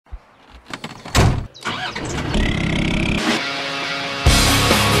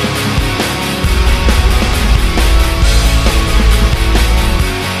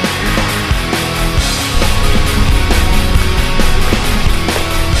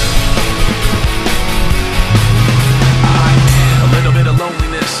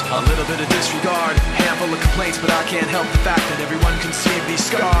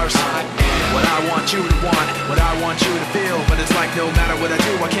like no matter what I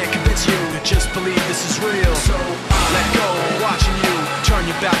do, I can't convince you to just believe this is real. So let go, watching you turn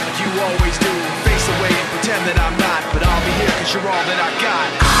your back like you always do. Face away and pretend that I'm not, but I'll be here cause you're all that I got.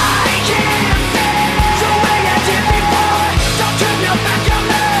 I can't feel the way I did before. Don't turn your back on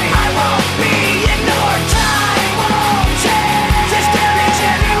me. I won't be ignored. Time won't change this damage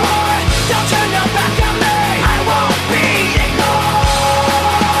anymore. Don't turn your back on me. I won't be ignored.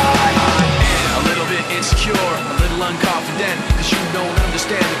 I am a little bit insecure, a little unconfident, cause you don't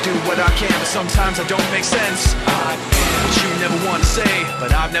understand to do what I can, but sometimes I don't make sense. I am what you never want to say,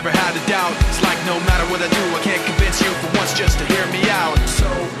 but I've never had a doubt. It's like no matter what I do, I can't convince you for once just to hear me out. So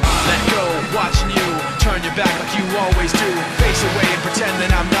let go, watching you turn your back like you always do. Face away and pretend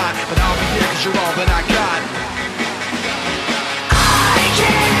that I'm not, but I'll be here cause you're all that I got.